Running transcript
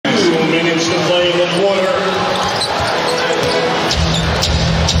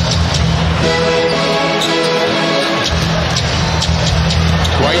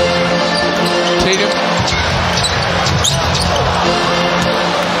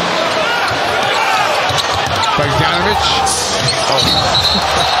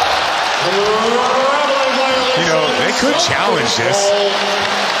You know, they could challenge this.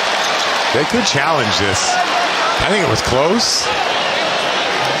 They could challenge this. I think it was close.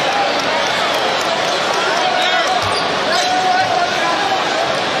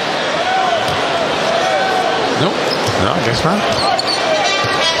 Nope. No, I guess not.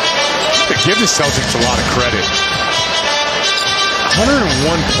 To give the Celtics a lot of credit.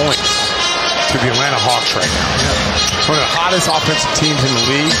 101 points to the Atlanta Hawks right now. Yeah. One of the hottest offensive teams in the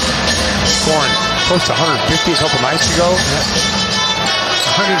league. Scoring close to 150 a couple nights ago. Yeah.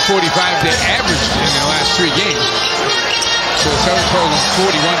 145 they averaged in the last 3 games. So the Celtics hold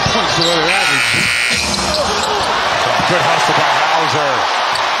 41 points below their average. Good hustle by Hauser.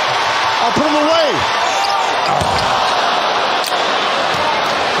 I'll put him away.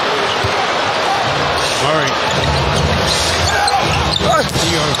 Murray. He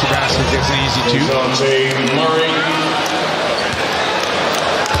goes to basket, gets an easy 2. Murray.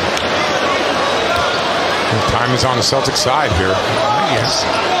 Time is on the Celtics side here. Yes.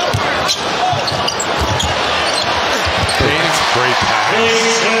 Great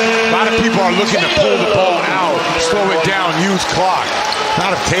pass. A lot of people are looking to pull the ball out, slow it down, use clock.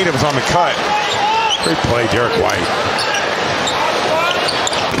 Not if Tatum's on the cut. Great play, Derek White.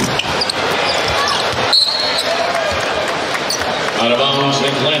 Out of bounds,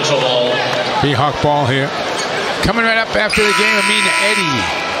 Atlanta ball. Big Hawk ball here. Coming right up after the game, Eddie,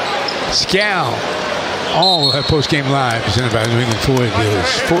 Scal, all will have post-game live presented by New England Ford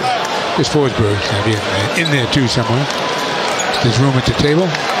dealers. There's Forsberg's going to be in there too somewhere. There's room at the table.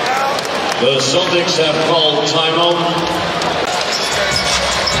 The Celtics have called timeout.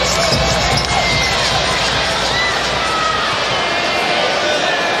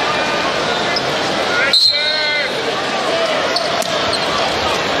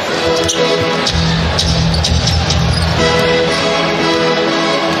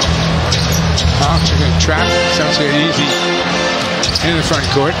 Hawks are going to trap. Sounds like easy in the front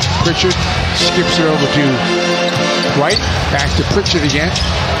court. Pritchard skips it over to White. Back to Pritchard again.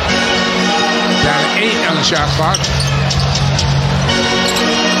 Down to 8 on the shot clock.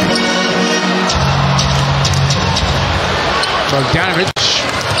 Bogdanovich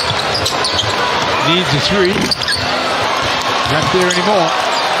needs a 3. Not there anymore.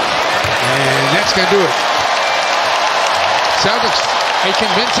 And that's going to do it. Celtics, a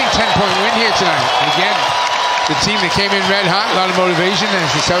convincing 10-point win here tonight. Again, the team that came in red hot, a lot of motivation as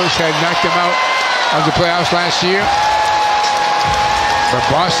the Celtics had knocked them out of the playoffs last year. But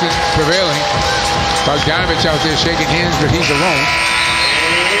Boston prevailing. Bogdanovich out there shaking hands, but he's alone.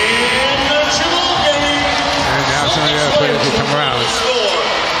 And now some of the other players will come around.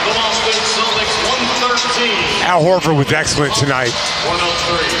 Al Horford was excellent tonight.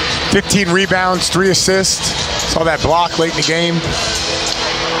 15 rebounds, 3 assists. Saw that block late in the game.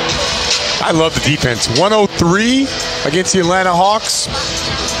 I love the defense. 103 against the Atlanta Hawks.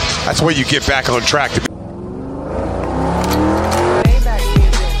 That's what you get back on track.